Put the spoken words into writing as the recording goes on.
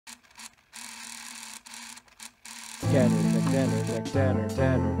Tanner.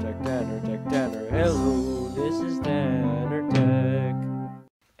 Hello, this is Tanner Tech.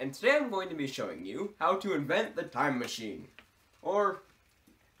 And today I'm going to be showing you how to invent the time machine. Or,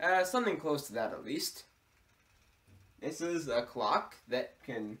 something close to that at least. This is a clock that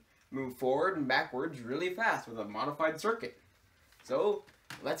can move forward and backwards really fast with a modified circuit. So,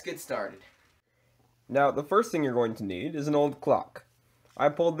 let's get started. Now, the first thing you're going to need is an old clock. I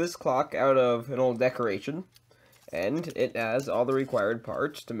pulled this clock out of an old decoration, and it has all the required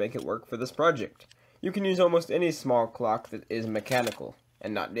parts to make it work for this project. You can use almost any small clock that is mechanical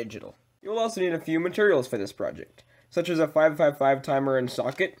and not digital. You'll also need a few materials for this project, such as a 555 timer and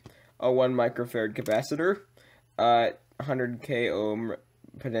socket, a 1 microfarad capacitor, a 100k ohm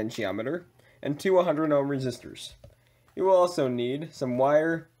potentiometer, and 2 100 ohm resistors. You will also need some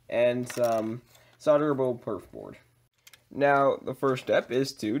wire and some solderable perf board. Now, the first step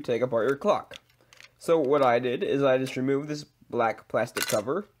is to take apart your clock. So what I did is I just removed this black plastic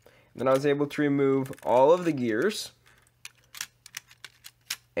cover, then I was able to remove all of the gears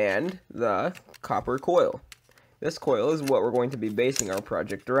and the copper coil. This coil is what we're going to be basing our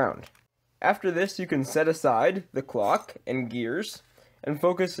project around. After this, you can set aside the clock and gears and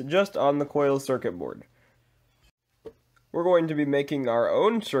focus just on the coil circuit board. We're going to be making our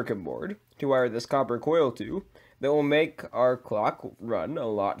own circuit board to wire this copper coil to that will make our clock run a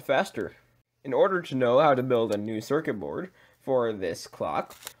lot faster. In order to know how to build a new circuit board for this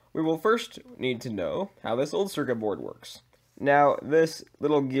clock, we will first need to know how this old circuit board works. Now, this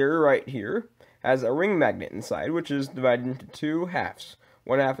little gear right here has a ring magnet inside, which is divided into two halves.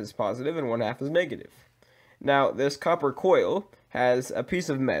 One half is positive and one half is negative. Now, this copper coil has a piece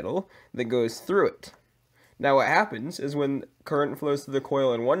of metal that goes through it. Now, what happens is when current flows through the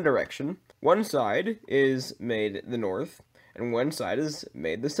coil in one direction, one side is made the north and one side is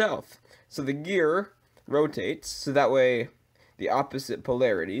made the south. So the gear rotates so that way the opposite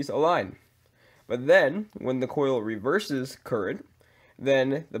polarities align. But then, when the coil reverses current,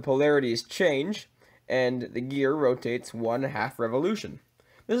 then the polarities change and the gear rotates 1/2 revolution.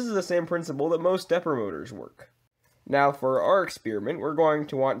 This is the same principle that most stepper motors work. Now, for our experiment, we're going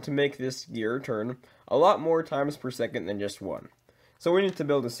to want to make this gear turn a lot more times per second than just one. So we need to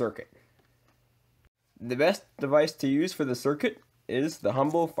build a circuit. The best device to use for the circuit is the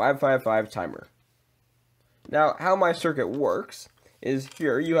humble 555 timer. Now, how my circuit works is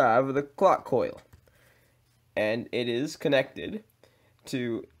here you have the clock coil, and it is connected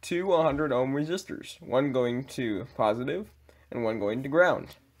to two 100 ohm resistors, one going to positive and one going to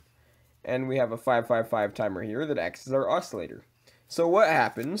ground. And we have a 555 timer here that acts as our oscillator. So what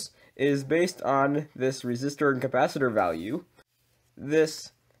happens is, based on this resistor and capacitor value,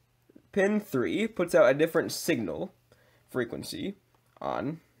 this pin 3 puts out a different signal frequency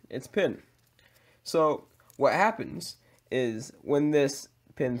on its pin. So what happens is when this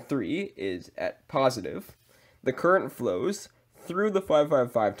pin 3 is at positive, the current flows through the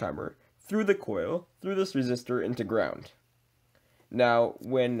 555 timer, through the coil, through this resistor into ground. Now,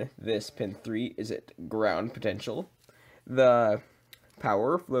 when this pin 3 is at ground potential, the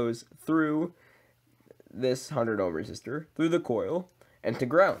power flows through this 100 ohm resistor, through the coil, and to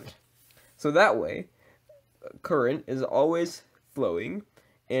ground. So that way, current is always flowing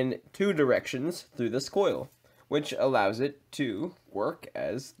in two directions through this coil, which allows it to work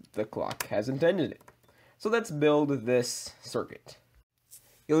as the clock has intended it. So let's build this circuit.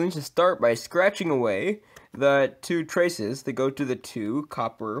 You'll need to start by scratching away the two traces that go to the two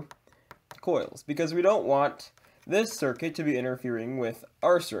copper coils, because we don't want this circuit to be interfering with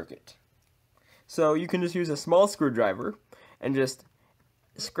our circuit. So you can just use a small screwdriver and just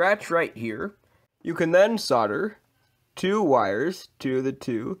scratch right here. You can then solder two wires to the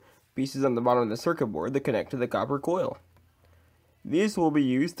two pieces on the bottom of the circuit board that connect to the copper coil. These will be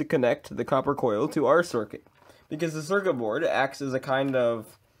used to connect the copper coil to our circuit, because the circuit board acts as a kind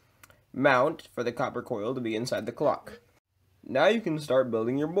of mount for the copper coil to be inside the clock. Now you can start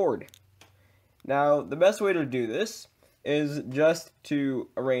building your board. Now, the best way to do this is just to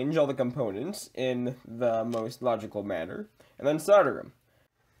arrange all the components in the most logical manner and then solder them.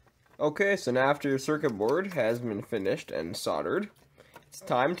 Okay, so now after your circuit board has been finished and soldered, it's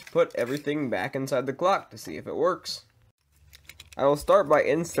time to put everything back inside the clock to see if it works. I will start by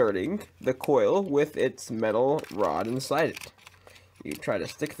inserting the coil with its metal rod inside it. You try to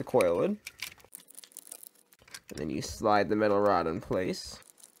stick the coil in, and then you slide the metal rod in place,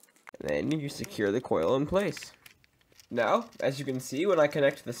 and then you secure the coil in place. Now, as you can see, when I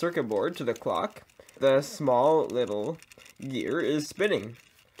connect the circuit board to the clock, the small little gear is spinning.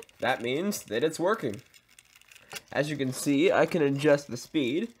 That means that it's working. As you can see, I can adjust the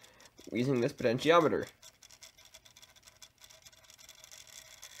speed using this potentiometer.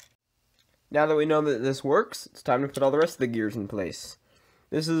 Now that we know that this works, it's time to put all the rest of the gears in place.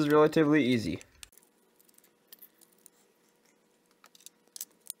 This is relatively easy.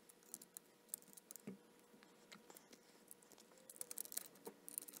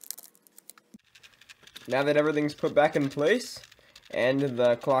 Now that everything's put back in place, and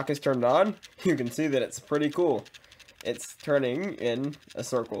the clock is turned on, you can see that it's pretty cool. It's turning in a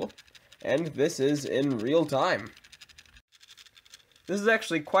circle, and this is in real time. This is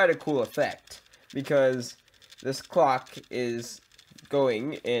actually quite a cool effect, because this clock is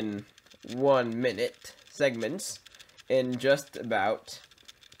going in 1 minute segments in just about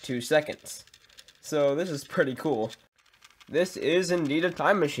 2 seconds. So this is pretty cool. This is indeed a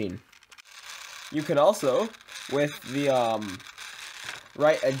time machine. You can also, with the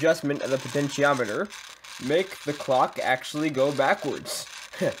right adjustment of the potentiometer, make the clock actually go backwards.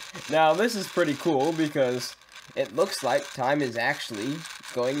 Now this is pretty cool because it looks like time is actually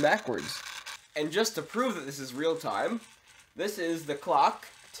going backwards. And just to prove that this is real time, this is the clock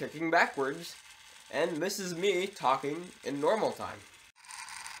ticking backwards, and this is me talking in normal time.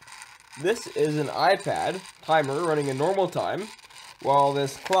 This is an iPad timer running in normal time, while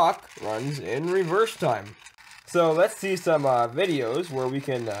this clock runs in reverse time. So let's see some videos where we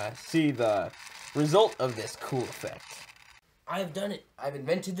can see the result of this cool effect. I've done it. I've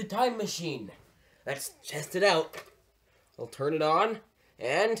invented the time machine. Let's test it out. I'll turn it on,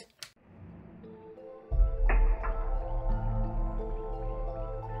 and...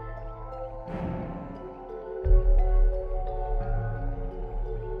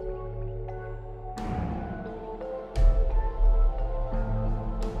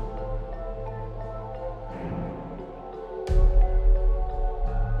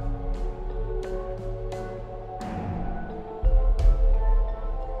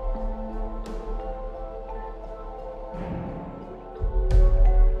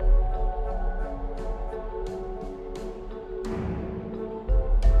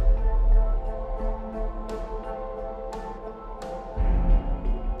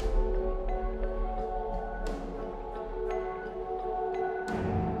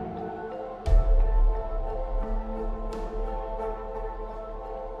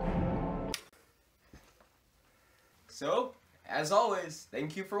 So, as always,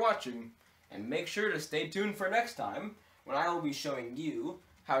 thank you for watching, and make sure to stay tuned for next time, when I will be showing you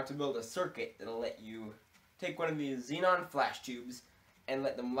how to build a circuit that'll let you take one of these xenon flash tubes and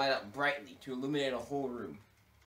let them light up brightly to illuminate a whole room.